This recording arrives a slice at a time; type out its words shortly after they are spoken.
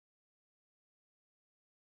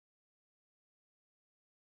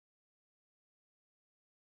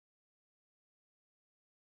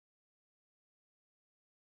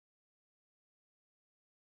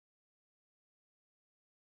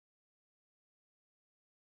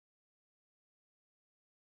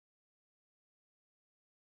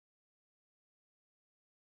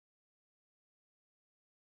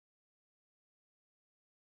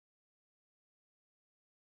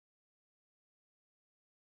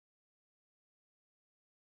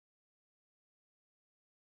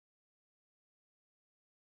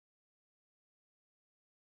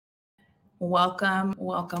Welcome,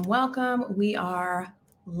 welcome, welcome. We are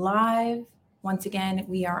live. Once again,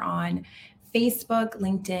 we are on Facebook,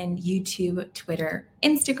 LinkedIn, YouTube, Twitter,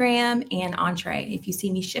 Instagram, and Entree. If you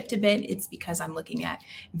see me shift a bit, it's because I'm looking at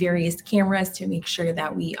various cameras to make sure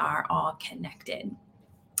that we are all connected.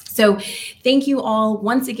 So thank you all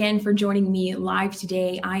once again for joining me live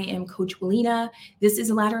today. I am Coach Willina. This is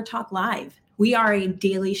Ladder Talk Live. We are a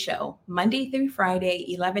daily show, Monday through Friday,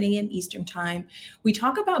 11 a.m. Eastern Time. We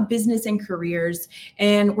talk about business and careers,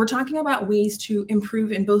 and we're talking about ways to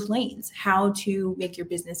improve in both lanes, how to make your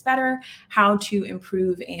business better, how to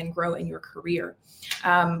improve and grow in your career.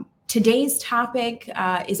 Today's topic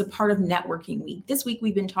is a part of Networking Week. This week,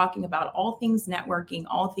 we've been talking about all things networking,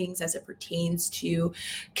 all things as it pertains to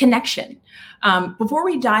connection. Before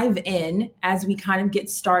we dive in, as we kind of get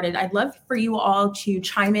started, I'd love for you all to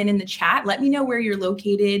chime in the chat. Let me know where you're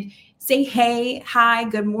located. Say hey, hi,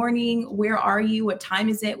 good morning. Where are you? What time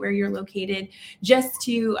is it? Where you're located? Just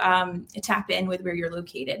to tap in with where you're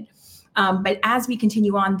located. But as we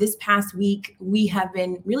continue on this past week, we have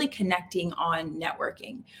been really connecting on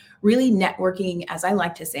networking, really networking, as I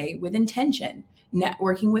like to say, with intention,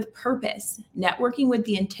 networking with purpose, networking with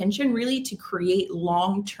the intention really to create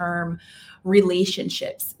long-term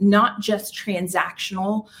relationships, not just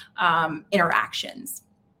transactional interactions.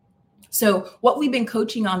 So what we've been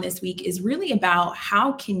coaching on this week is really about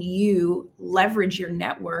how can you leverage your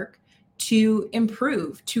network to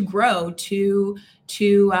improve, to grow, to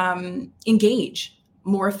engage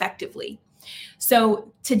more effectively.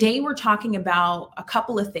 So today we're talking about a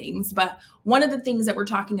couple of things, but one of the things that we're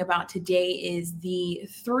talking about today is the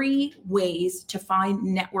 3 ways to find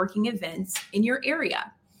networking events in your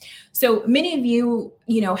area. So many of you,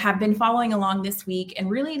 have been following along this week and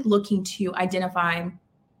really looking to identify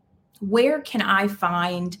where can I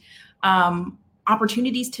find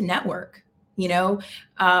opportunities to network.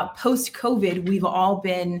 Post-COVID, we've all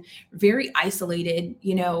been very isolated,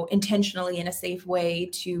 intentionally in a safe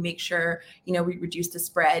way to make sure, we reduce the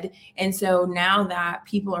spread. And so now that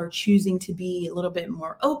people are choosing to be a little bit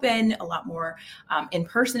more open, a lot more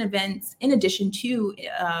in-person events, in addition to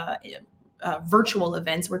virtual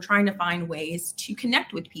events, we're trying to find ways to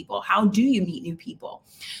connect with people. How do you meet new people?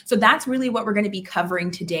 So that's really what we're going to be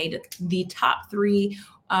covering today, the top 3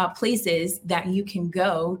 places that you can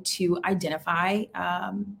go to identify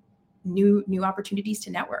new opportunities to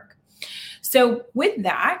network. So with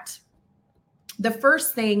that, the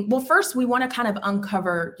first thing, first we want to kind of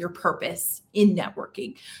uncover your purpose in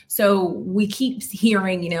networking. So we keep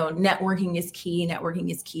hearing, networking is key, networking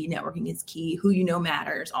is key, networking is key, who you know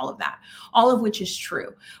matters, all of that, all of which is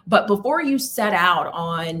true. But before you set out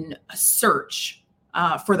on a search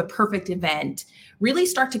for the perfect event, really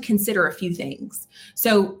start to consider a few things.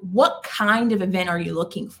 So what kind of event are you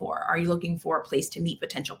looking for? Are you looking for a place to meet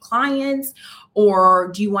potential clients?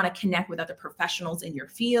 Or do you want to connect with other professionals in your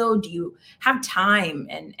field? Do you have time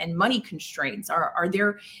and money constraints? Are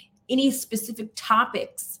there any specific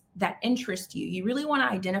topics that interest you? You really want to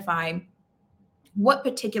identify what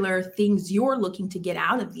particular things you're looking to get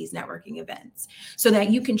out of these networking events so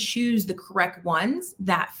that you can choose the correct ones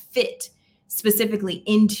that fit specifically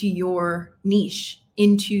into your niche,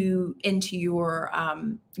 into your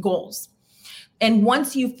goals. And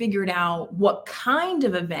once you've figured out what kind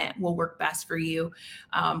of event will work best for you,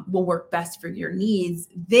 will work best for your needs,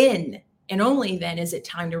 then and only then is it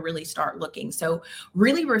time to really start looking. So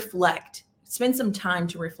really reflect, spend some time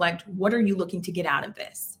to reflect, what are you looking to get out of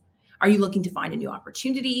this? Are you looking to find a new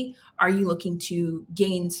opportunity? Are you looking to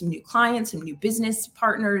gain some new clients, some new business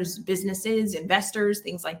partners, businesses, investors,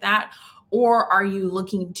 things like that? Or are you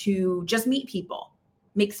looking to just meet people,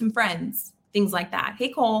 make some friends, things like that? Hey,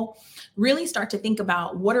 Cole, really start to think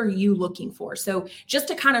about what are you looking for? So just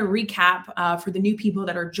to kind of recap for the new people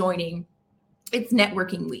that are joining, it's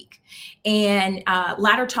Networking Week. And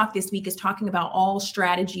Ladder Talk this week is talking about all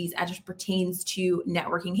strategies as it pertains to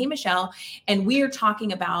networking. Hey, Michelle. And we are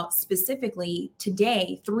talking about specifically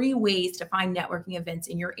today 3 ways to find networking events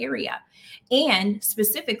in your area, and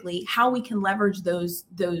specifically how we can leverage those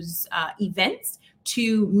events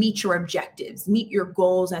to meet your objectives, meet your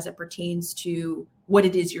goals as it pertains to what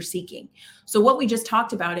it is you're seeking. So what we just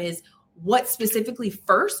talked about is what specifically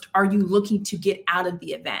first are you looking to get out of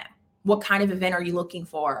the event? What kind of event are you looking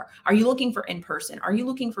for? Are you looking for in-person? Are you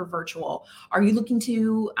looking for virtual? Are you looking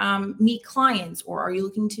to meet clients, or are you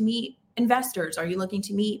looking to meet investors? Are you looking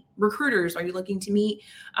to meet recruiters? Are you looking to meet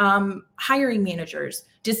hiring managers,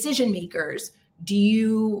 decision makers, Do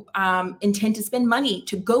you intend to spend money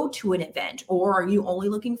to go to an event, or are you only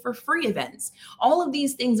looking for free events? All of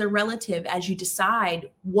these things are relative as you decide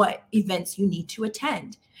what events you need to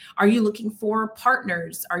attend. Are you looking for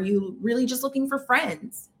partners? Are you really just looking for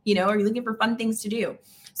friends? Are you looking for fun things to do?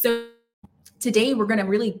 So today we're going to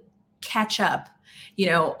really catch up,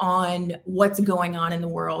 on what's going on in the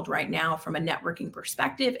world right now from a networking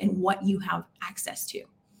perspective and what you have access to.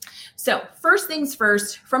 So first things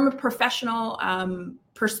first, from a professional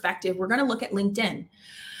perspective, we're going to look at LinkedIn.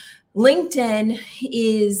 LinkedIn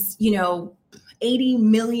is, 80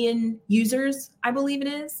 million users, I believe it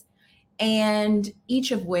is. And each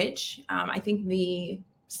of which, I think the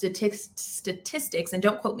statistics, and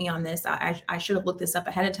don't quote me on this, I should have looked this up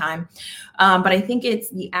ahead of time, but I think it's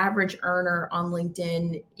the average earner on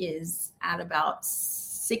LinkedIn is at about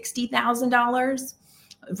 $60,000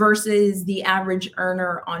 versus the average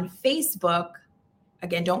earner on Facebook,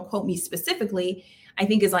 again, don't quote me specifically, I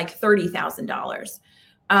think is like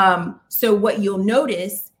 $30,000. So what you'll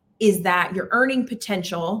notice is that your earning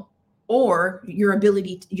potential or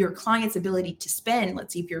your client's ability to spend,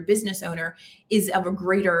 let's see if you're a business owner, is of a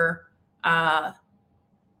greater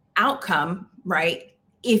outcome, right?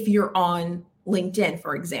 If you're on LinkedIn,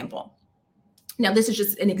 for example. Now, this is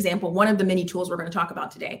just an example, one of the many tools we're going to talk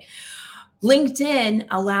about today. LinkedIn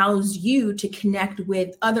allows you to connect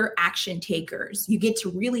with other action takers. You get to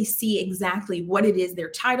really see exactly what it is their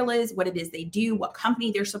title is, what it is they do, what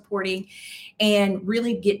company they're supporting, and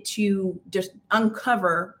really get to just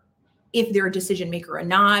uncover if they're a decision maker or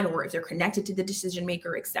not, or if they're connected to the decision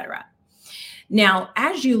maker, et cetera. Now,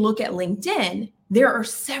 as you look at LinkedIn, there are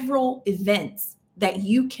several events that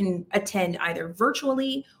you can attend either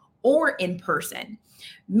virtually or in person.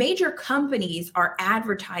 Major companies are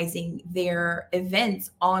advertising their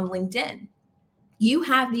events on LinkedIn. You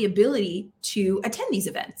have the ability to attend these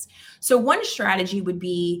events. So one strategy would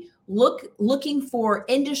be looking for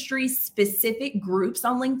industry-specific groups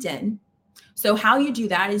on LinkedIn. So how you do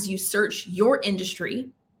that is you search your industry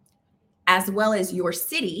as well as your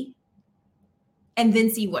city and then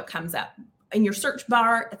see what comes up. In your search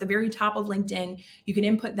bar at the very top of LinkedIn, you can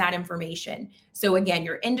input that information. So again,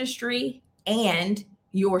 your industry and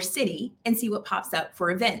your city, and see what pops up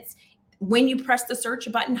for events. When you press the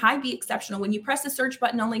search button, hi, Be Exceptional. When you press the search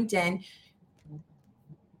button on LinkedIn,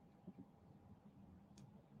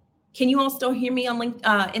 can you all still hear me on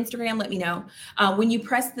Instagram? Let me know. When you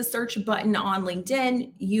press the search button on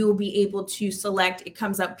LinkedIn, you'll be able to select, it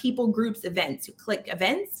comes up people, groups, events. You click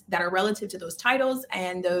events that are relative to those titles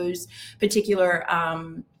and those particular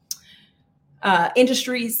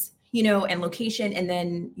industries, and location, and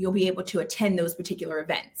then you'll be able to attend those particular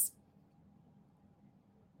events.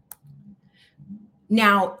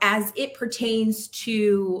 Now, as it pertains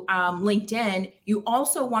to LinkedIn, you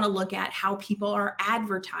also want to look at how people are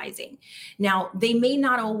advertising. Now, they may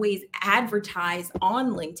not always advertise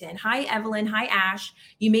on LinkedIn. Hi, Evelyn. Hi, Ash.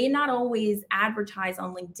 You may not always advertise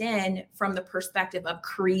on LinkedIn from the perspective of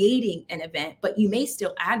creating an event, but you may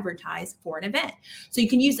still advertise for an event. So you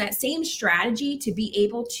can use that same strategy to be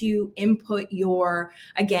able to input your,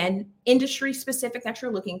 again, industry specific that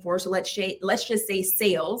you're looking for. So let's just say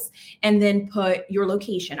sales, and then put your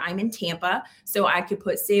location. I'm in Tampa, so I could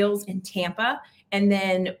put sales in Tampa, and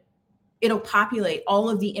then it'll populate all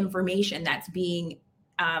of the information that's being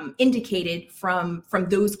indicated from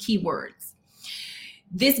those keywords.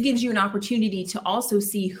 This gives you an opportunity to also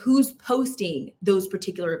see who's posting those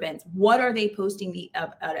particular events. What are they posting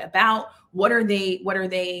about? What are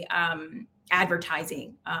they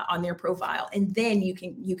advertising on their profile? And then you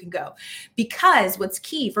can go. Because what's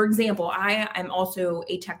key, for example, I am also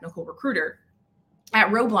a technical recruiter. At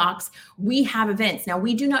Roblox, we have events. Now,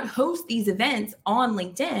 we do not host these events on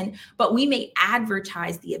LinkedIn, but we may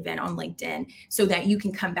advertise the event on LinkedIn so that you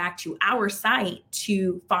can come back to our site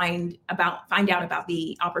to find out about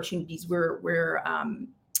the opportunities we're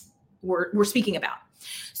speaking about.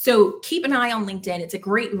 So keep an eye on LinkedIn. It's a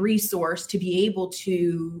great resource to be able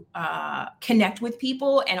to connect with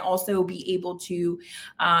people and also be able to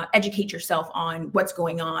educate yourself on what's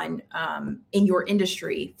going on in your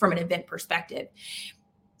industry from an event perspective.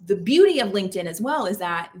 The beauty of LinkedIn as well is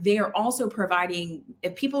that they are also providing,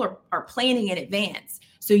 if people are planning in advance,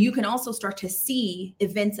 so you can also start to see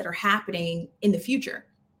events that are happening in the future.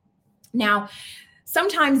 Now,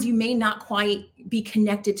 sometimes you may not quite be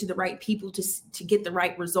connected to the right people to get the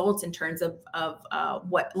right results in terms of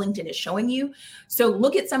what LinkedIn is showing you. So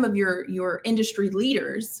look at some of your industry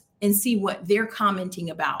leaders and see what they're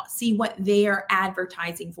commenting about, see what they're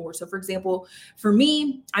advertising for. So for example, for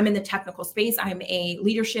me, I'm in the technical space. I'm a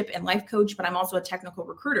leadership and life coach, but I'm also a technical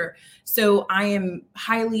recruiter. So I am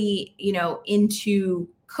highly, into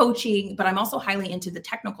coaching, but I'm also highly into the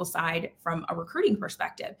technical side from a recruiting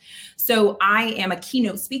perspective. So I am a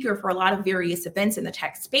keynote speaker for a lot of various events in the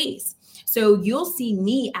tech space. So you'll see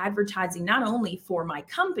me advertising not only for my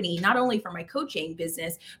company, not only for my coaching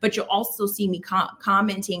business, but you'll also see me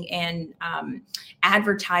commenting and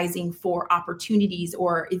advertising for opportunities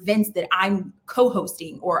or events that I'm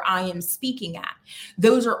co-hosting or I am speaking at.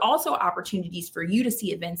 Those are also opportunities for you to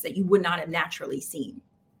see events that you would not have naturally seen,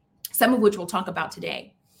 some of which we'll talk about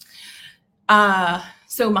today.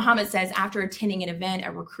 So Muhammad says, after attending an event,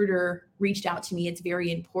 a recruiter reached out to me. It's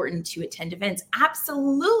very important to attend events.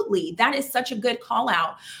 Absolutely. That is such a good call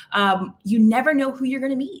out. You never know who you're going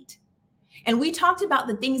to meet. And we talked about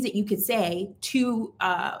the things that you could say to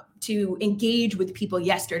engage with people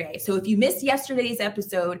yesterday. So if you missed yesterday's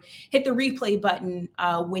episode, hit the replay button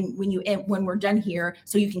when we're done here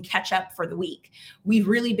so you can catch up for the week. We've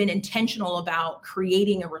really been intentional about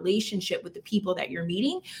creating a relationship with the people that you're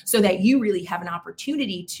meeting so that you really have an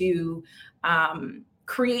opportunity to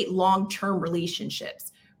create long-term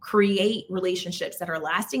relationships, create relationships that are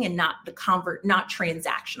lasting and not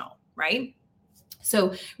transactional, right?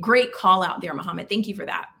 So great call out there, Muhammad. Thank you for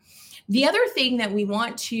that. The other thing that we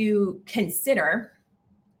want to consider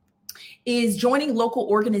is joining local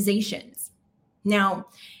organizations. Now,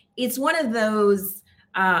 it's one of those,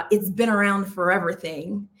 it's been around forever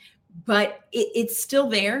thing, but it's still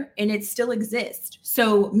there and it still exists.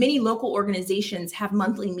 So many local organizations have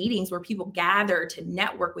monthly meetings where people gather to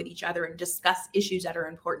network with each other and discuss issues that are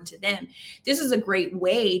important to them. This is a great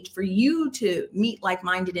way for you to meet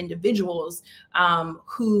like-minded individuals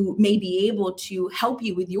who may be able to help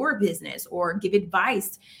you with your business or give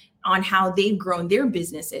advice on how they've grown their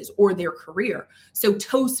businesses or their career. So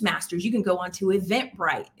Toastmasters, you can go on to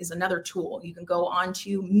Eventbrite is another tool. You can go on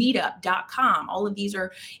to meetup.com. All of these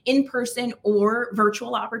are in-person or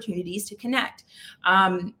virtual opportunities to connect.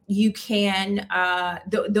 You can,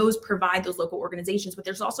 those provide those local organizations, but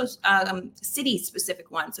there's also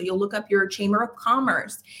city-specific ones. So you'll look up your Chamber of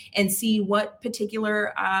Commerce and see what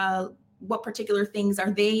particular things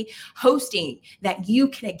are they hosting that you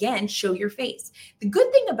can, again, show your face. The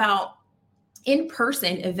good thing about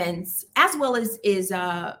in-person events, as well as is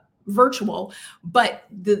virtual, but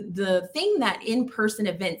the thing that in-person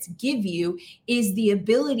events give you is the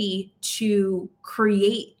ability to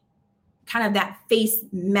create kind of that face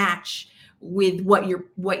match with what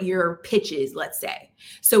your pitch is, let's say.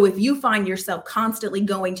 So if you find yourself constantly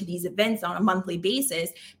going to these events on a monthly basis,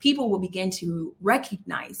 people will begin to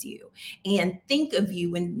recognize you and think of you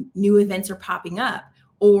when new events are popping up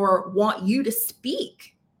or want you to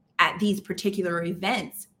speak at these particular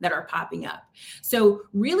events that are popping up. So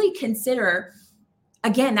really consider,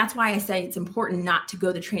 again, that's why I say it's important not to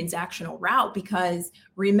go the transactional route, because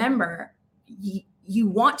remember, you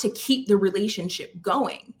want to keep the relationship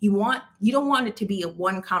going. You don't want it to be a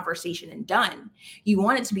one conversation and done. You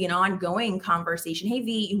want it to be an ongoing conversation. Hey,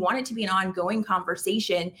 V, you want it to be an ongoing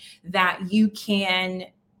conversation that you can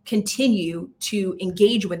continue to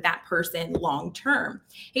engage with that person long term.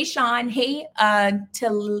 Hey, Sean. Hey,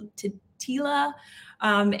 Tila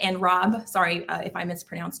and Rob. Sorry if I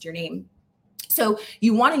mispronounced your name. So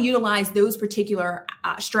you want to utilize those particular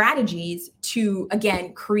strategies to,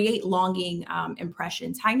 again, create longing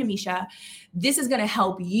impressions. Hi, Namisha. This is going to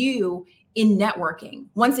help you in networking.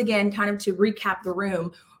 Once again, kind of to recap the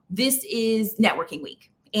room, this is networking week.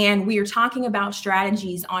 And we are talking about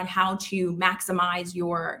strategies on how to maximize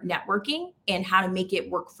your networking and how to make it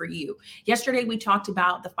work for you. Yesterday, we talked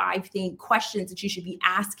about the 5 questions that you should be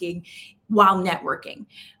asking while networking.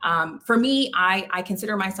 For me, I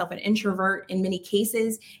consider myself an introvert in many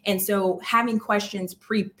cases. And so having questions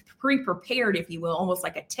pre-prepared, if you will, almost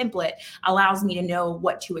like a template, allows me to know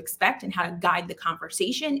what to expect and how to guide the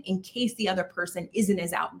conversation in case the other person isn't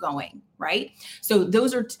as outgoing, right? So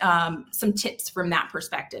those are some tips from that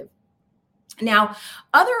perspective. Now,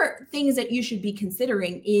 other things that you should be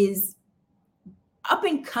considering is up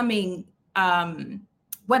and coming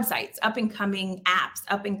websites, up and coming apps,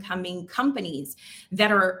 up and coming companies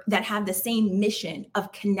that have the same mission of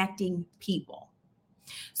connecting people.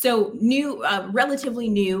 So relatively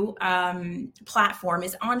new platform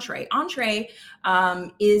is Entre. Entre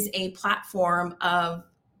is a platform of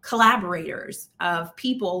collaborators, of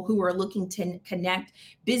people who are looking to connect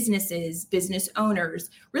businesses, business owners,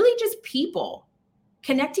 really just people,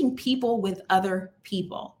 connecting people with other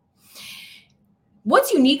people.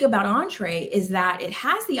 What's unique about Entre is that it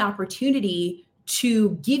has the opportunity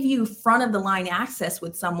to give you front of the line access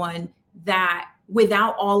with someone that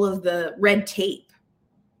without all of the red tape,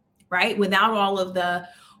 right? Without all of the,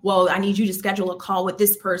 well, I need you to schedule a call with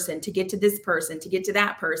this person to get to this person, to get to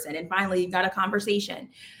that person. And finally, you've got a conversation.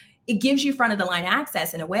 It gives you front of the line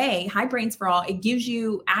access in a way. High Brains for All, it gives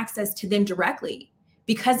you access to them directly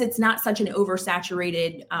because it's not such an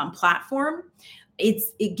oversaturated platform.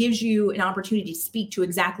 It gives you an opportunity to speak to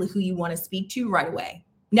exactly who you want to speak to right away.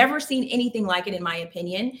 Never seen anything like it, in my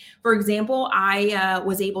opinion. For example, I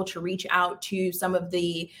was able to reach out to some of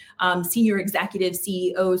the senior executive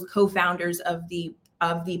CEOs, co-founders of the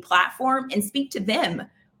platform and speak to them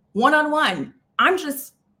one-on-one. I'm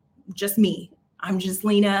just me. I'm just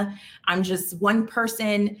Lena. I'm just one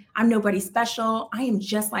person. I'm nobody special. I am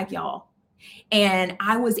just like y'all. And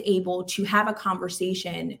I was able to have a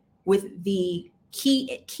conversation with the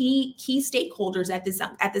key stakeholders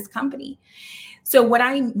at this company. So what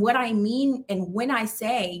I mean, and when I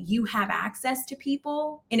say you have access to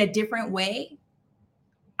people in a different way,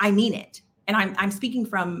 I mean it. And I'm speaking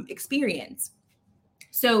from experience.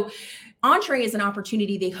 So Entree is an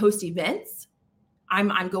opportunity. They host events.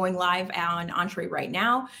 I'm going live on Entree right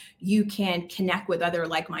now. You can connect with other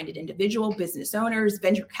like-minded individuals, business owners,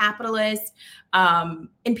 venture capitalists, and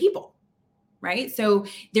people. Right? So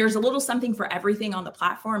there's a little something for everything on the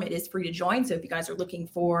platform. It is free to join. So if you guys are looking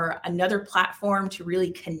for another platform to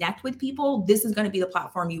really connect with people, this is going to be the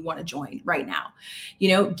platform you want to join right now.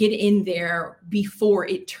 Get in there before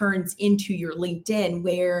it turns into your LinkedIn,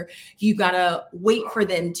 where you got to wait for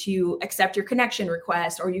them to accept your connection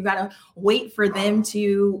request, or you got to wait for them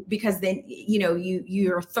to, because then,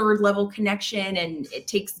 you're third level connection and it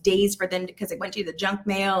takes days for them because it went to the junk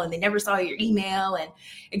mail and they never saw your email, and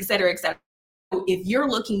et cetera, et cetera. If you're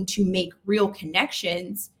looking to make real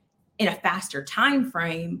connections in a faster time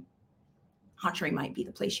frame, Entree might be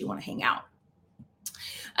the place you want to hang out.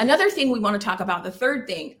 Another thing we want to talk about, the third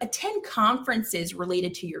thing, attend conferences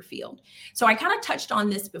related to your field. So I kind of touched on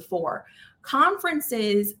this before.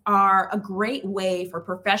 Conferences are a great way for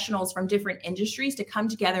professionals from different industries to come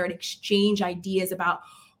together and exchange ideas about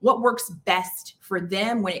what works best for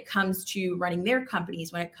them when it comes to running their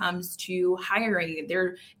companies, when it comes to hiring,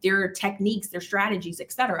 their techniques, their strategies,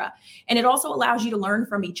 et cetera. And it also allows you to learn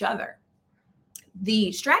from each other.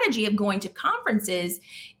 The strategy of going to conferences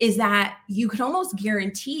is that you can almost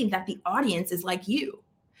guarantee that the audience is like you.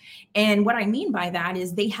 And what I mean by that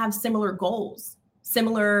is they have similar goals,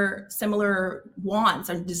 similar wants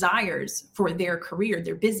and desires for their career,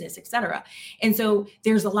 their business, et cetera. And so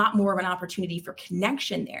there's a lot more of an opportunity for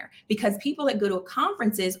connection there, because people that go to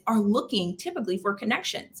conferences are looking typically for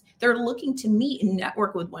connections. They're looking to meet and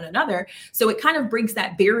network with one another. So it kind of breaks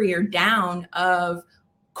that barrier down of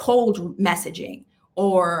cold messaging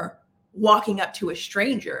or walking up to a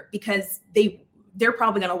stranger, because they're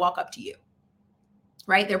probably going to walk up to you,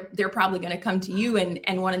 right? They're probably going to come to you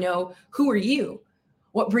and want to know, who are you?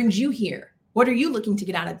 What brings you here? What are you looking to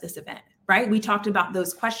get out of this event, right? We talked about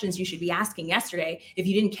those questions you should be asking yesterday. If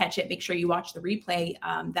you didn't catch it, make sure you watch the replay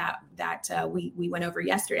that we went over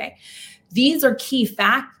yesterday. These are key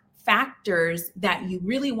factors that you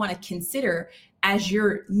really want to consider as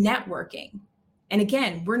you're networking. And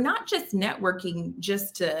again, we're not just networking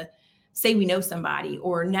just to say we know somebody,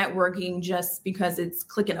 or networking just because it's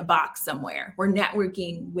clicking a box somewhere. We're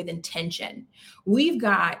networking with intention. We've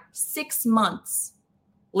got 6 months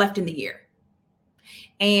left in the year,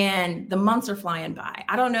 and the months are flying by.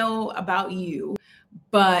 I don't know about you,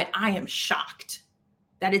 but I am shocked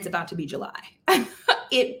that it's about to be July.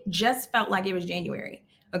 It just felt like it was January.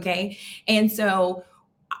 Okay. And so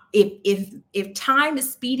if time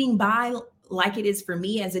is speeding by like it is for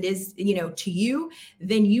me, as it is, to you,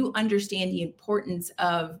 then you understand the importance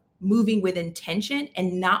of moving with intention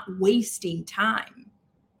and not wasting time.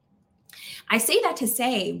 I say that to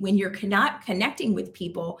say, when you're not connecting with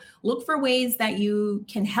people, look for ways that you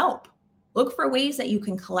can help. Look for ways that you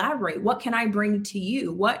can collaborate. What can I bring to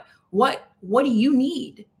you? What do you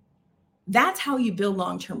need? That's how you build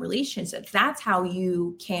long-term relationships. That's how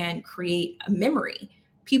you can create a memory.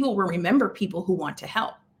 People will remember people who want to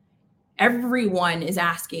help. Everyone is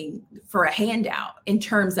asking for a handout in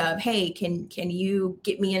terms of, hey, can you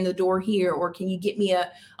get me in the door here? Or can you get me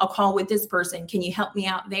a call with this person? Can you help me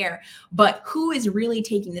out there? But who is really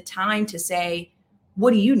taking the time to say,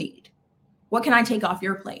 what do you need? What can I take off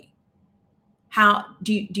your plate? How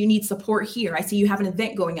do you need support here? I see you have an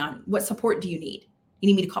event going on. What support do you need? You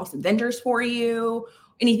need me to call some vendors for you?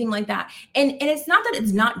 Anything like that? And it's not that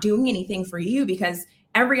it's not doing anything for you, because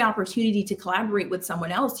every opportunity to collaborate with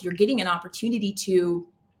someone else, you're getting an opportunity to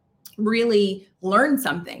really learn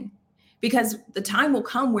something, because the time will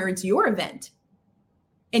come where it's your event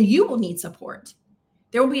and you will need support.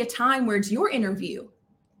 There will be a time where it's your interview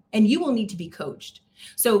and you will need to be coached.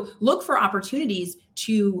 So look for opportunities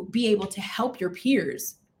to be able to help your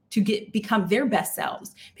peers to become their best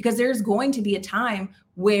selves, because there's going to be a time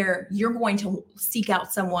where you're going to seek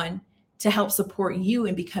out someone to help support you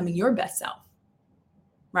in becoming your best self,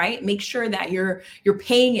 right? Make sure that you're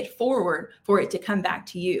paying it forward for it to come back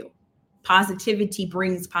to you. Positivity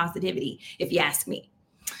brings positivity, if you ask me.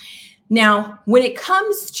 Now, when it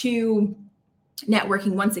comes to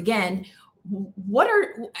networking, once again,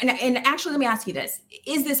 and actually, let me ask you this.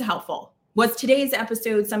 Is this helpful? Was today's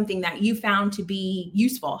episode something that you found to be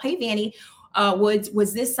useful? Hey, Vanny,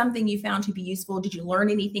 was this something you found to be useful? Did you learn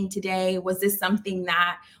anything today? Was this something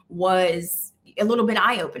that was a little bit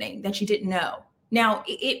eye-opening that you didn't know? Now,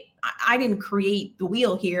 I didn't create the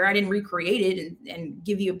wheel here. I didn't recreate it and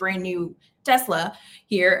give you a brand new Tesla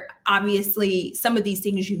here. Obviously, some of these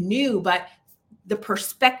things you knew, but the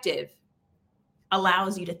perspective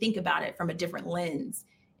allows you to think about it from a different lens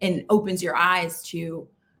and opens your eyes to,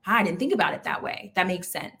 I didn't think about it that way. That makes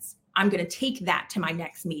sense. I'm going to take that to my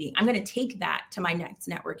next meeting. I'm going to take that to my next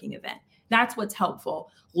networking event. That's what's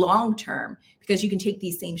helpful long-term, because you can take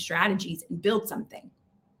these same strategies and build something.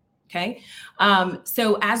 Okay.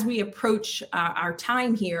 So as we approach our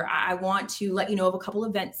time here, I want to let you know of a couple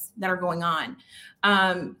events that are going on.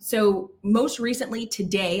 So most recently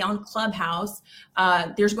today on Clubhouse,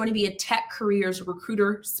 there's going to be a Tech Careers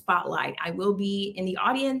Recruiter Spotlight. I will be in the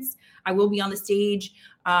audience. I will be on the stage.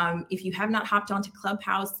 If you have not hopped onto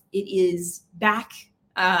Clubhouse, it is back.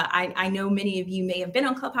 I know many of you may have been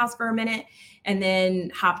on Clubhouse for a minute and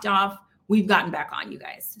then hopped off. We've gotten back on, you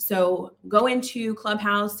guys. So go into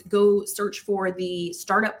Clubhouse, go search for the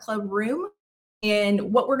Startup Club room.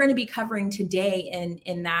 And what we're going to be covering today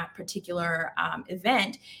in that particular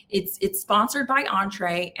event, it's sponsored by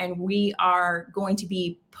Entree, and we are going to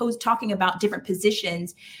be talking about different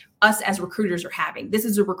positions us as recruiters are having. This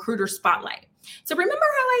is a recruiter spotlight. So remember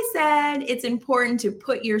how I said it's important to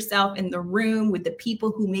put yourself in the room with the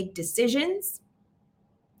people who make decisions?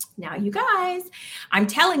 Now, you guys, I'm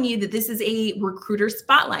telling you that this is a recruiter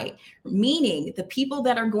spotlight, meaning the people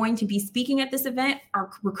that are going to be speaking at this event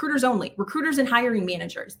are recruiters only, recruiters and hiring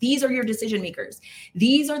managers. These are your decision makers.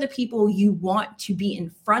 These are the people you want to be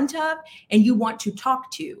in front of and you want to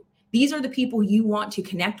talk to. These are the people you want to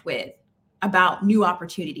connect with about new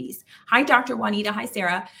opportunities. Hi, Dr. Juanita. Hi,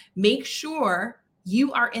 Sarah. Make sure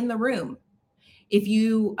you are in the room. If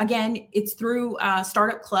you, again, it's through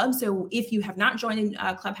Startup Club. So if you have not joined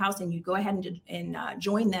Clubhouse and you go ahead and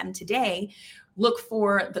join them today, look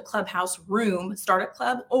for the Clubhouse room, Startup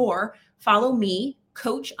Club, or follow me,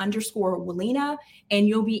 Coach_Walina, and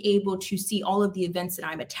you'll be able to see all of the events that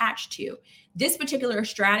I'm attached to. This particular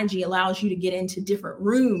strategy allows you to get into different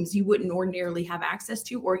rooms you wouldn't ordinarily have access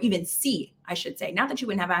to, or even see, I should say. Not that you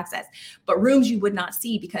wouldn't have access, but rooms you would not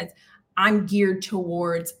see, because I'm geared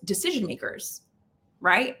towards decision makers.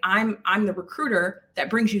 Right? I'm the recruiter that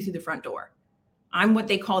brings you through the front door. I'm what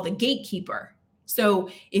they call the gatekeeper. So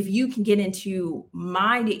if you can get into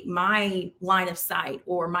my line of sight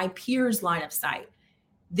or my peers' line of sight,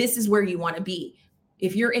 this is where you want to be.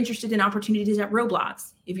 If you're interested in opportunities at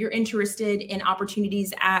Roblox, if you're interested in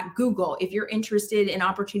opportunities at Google, if you're interested in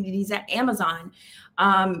opportunities at Amazon,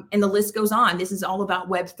 and the list goes on, this is all about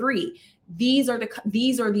Web3. These are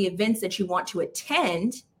the events that you want to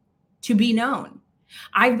attend to be known.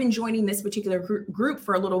 I've been joining this particular group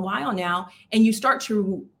for a little while now, and you start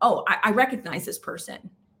to, I recognize this person.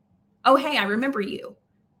 Oh, hey, I remember you.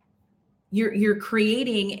 You're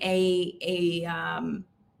creating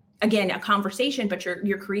again, a conversation, but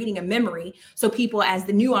you're creating a memory. So people, as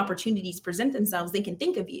the new opportunities present themselves, they can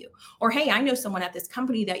think of you. Or, hey, I know someone at this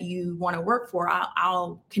company that you want to work for.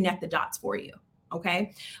 I'll connect the dots for you.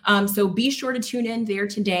 Okay. So be sure to tune in there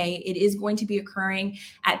today. It is going to be occurring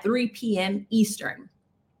at 3 p.m. Eastern.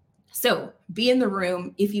 So be in the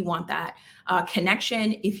room if you want that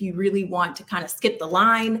connection, if you really want to kind of skip the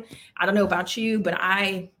line. I don't know about you, but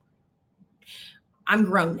I'm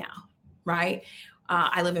grown now, right?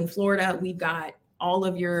 I live in Florida. We've got all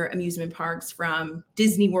of your amusement parks, from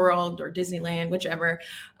Disney World or Disneyland, whichever,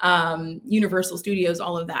 Universal Studios,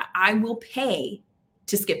 all of that. I will pay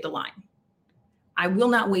to skip the line. I will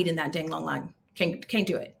not wait in that dang long line. Can't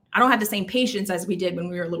do it. I don't have the same patience as we did when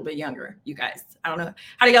we were a little bit younger, you guys. I don't know.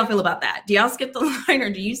 How do y'all feel about that? Do y'all skip the line,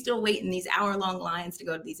 or do you still wait in these hour-long lines to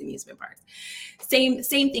go to these amusement parks? Same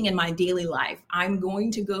thing in my daily life. I'm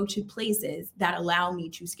going to go to places that allow me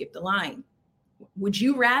to skip the line. Would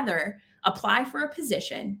you rather apply for a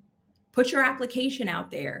position, put your application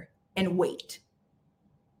out there, and wait?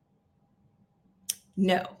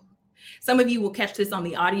 No. Some of you will catch this on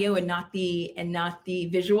the audio and not the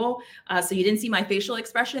visual. So you didn't see my facial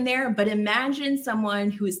expression there, but imagine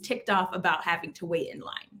someone who is ticked off about having to wait in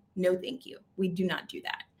line. No, thank you. We do not do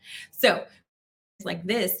that. So it's like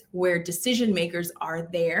this, where decision makers are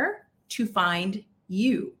there to find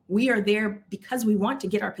you. We are there because we want to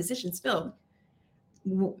get our positions filled.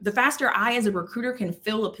 The faster I as a recruiter can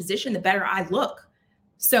fill a position, the better I look.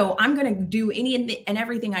 So I'm going to do any and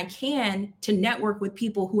everything I can to network with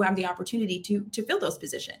people who have the opportunity to fill those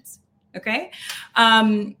positions. Okay.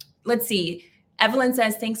 Let's see. Evelyn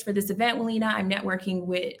says, thanks for this event, Willena. I'm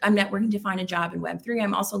networking to find a job in Web3.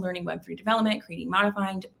 I'm also learning Web3 development, creating,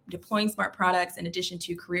 modifying, deploying smart products in addition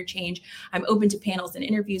to career change. I'm open to panels and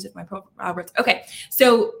interviews with my profile. Okay.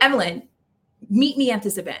 So Evelyn, meet me at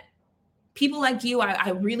this event. People like you, I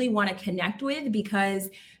really want to connect with because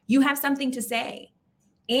you have something to say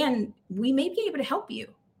and we may be able to help you.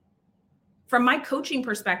 From my coaching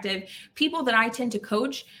perspective, people that I tend to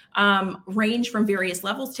coach range from various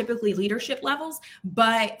levels, typically leadership levels.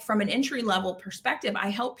 But from an entry level perspective, I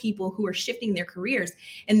help people who are shifting their careers.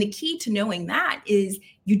 And the key to knowing that is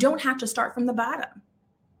you don't have to start from the bottom.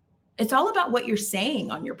 It's all about what you're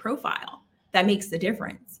saying on your profile that makes the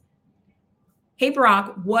difference. Hey,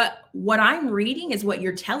 Brock, what I'm reading is what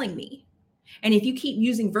you're telling me. And if you keep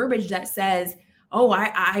using verbiage that says, oh,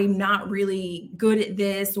 I'm not really good at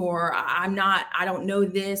this, or I don't know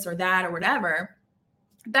this or that or whatever,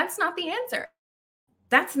 that's not the answer.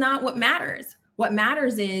 That's not what matters. What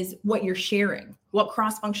matters is what you're sharing. What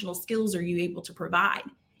cross-functional skills are you able to provide?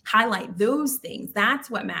 Highlight those things. That's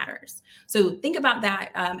what matters. So think about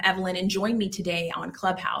that, Evelyn, and join me today on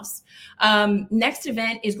Clubhouse. Next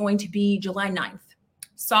event is going to be July 9th,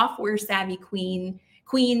 Software Savvy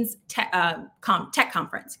Queens Tech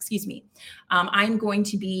Conference, excuse me. I'm going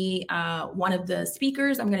to be one of the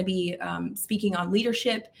speakers. I'm going to be speaking on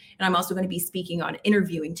leadership, and I'm also going to be speaking on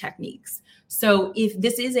interviewing techniques. So if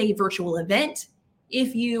this is a virtual event,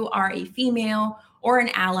 if you are a female or an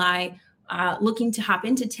ally looking to hop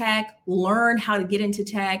into tech, learn how to get into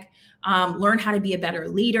tech, learn how to be a better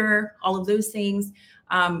leader, all of those things,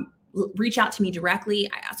 reach out to me directly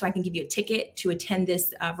so I can give you a ticket to attend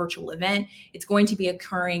this virtual event. It's going to be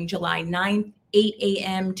occurring July 9th, 8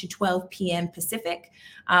 a.m. to 12 p.m. Pacific.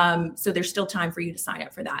 So there's still time for you to sign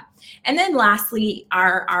up for that. And then lastly,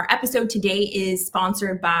 our episode today is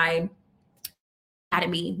sponsored by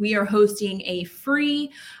Academy. We are hosting a free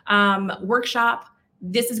workshop.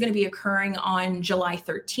 This is going to be occurring on July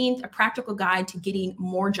 13th, a practical guide to getting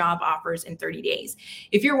more job offers in 30 days.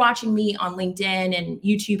 If you're watching me on LinkedIn and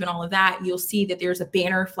YouTube and all of that, you'll see that there's a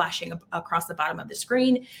banner flashing across the bottom of the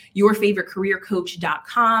screen,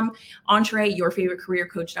 yourfavoritecareercoach.com, Entree,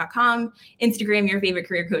 yourfavoritecareercoach.com, Instagram,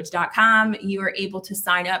 yourfavoritecareercoach.com. You are able to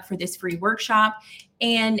sign up for this free workshop.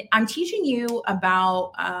 And I'm teaching you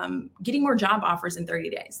about getting more job offers in 30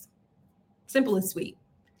 days. Simple and sweet.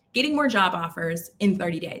 Getting more job offers in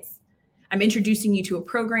 30 days. I'm introducing you to a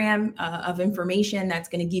program of information that's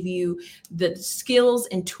going to give you the skills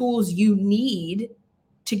and tools you need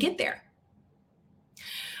to get there.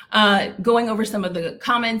 Going over some of the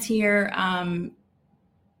comments here.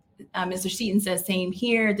 Mr. Seaton says, same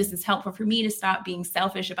here. This is helpful for me to stop being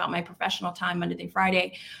selfish about my professional time Monday through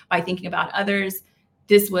Friday by thinking about others.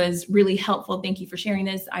 This was really helpful. Thank you for sharing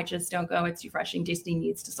this. I just don't go. It's refreshing. Disney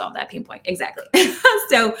needs to solve that pain point. Exactly.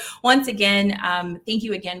 So once again, thank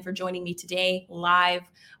you again for joining me today live,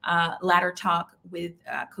 Ladder Talk with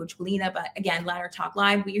Coach Willena. But again, Ladder Talk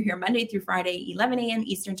Live, we are here Monday through Friday, 11 a.m.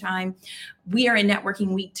 Eastern time. We are in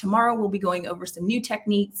networking week. Tomorrow, we'll be going over some new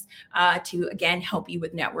techniques to, again, help you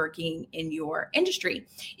with networking in your industry.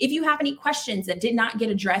 If you have any questions that did not get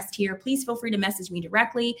addressed here, please feel free to message me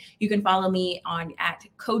directly. You can follow me on at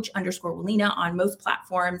Coach_Willena on most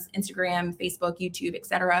platforms, Instagram, Facebook, YouTube,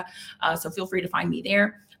 etc. So feel free to find me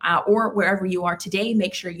there. Or wherever you are today,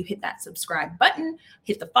 make sure you hit that subscribe button,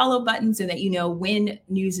 hit the follow button so that you know when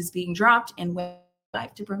news is being dropped and when I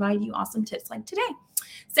like to provide you awesome tips like today.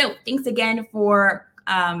 So thanks again for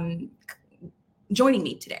joining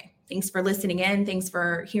me today. Thanks for listening in. Thanks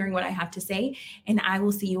for hearing what I have to say. And I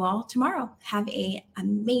will see you all tomorrow. Have an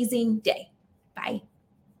amazing day. Bye.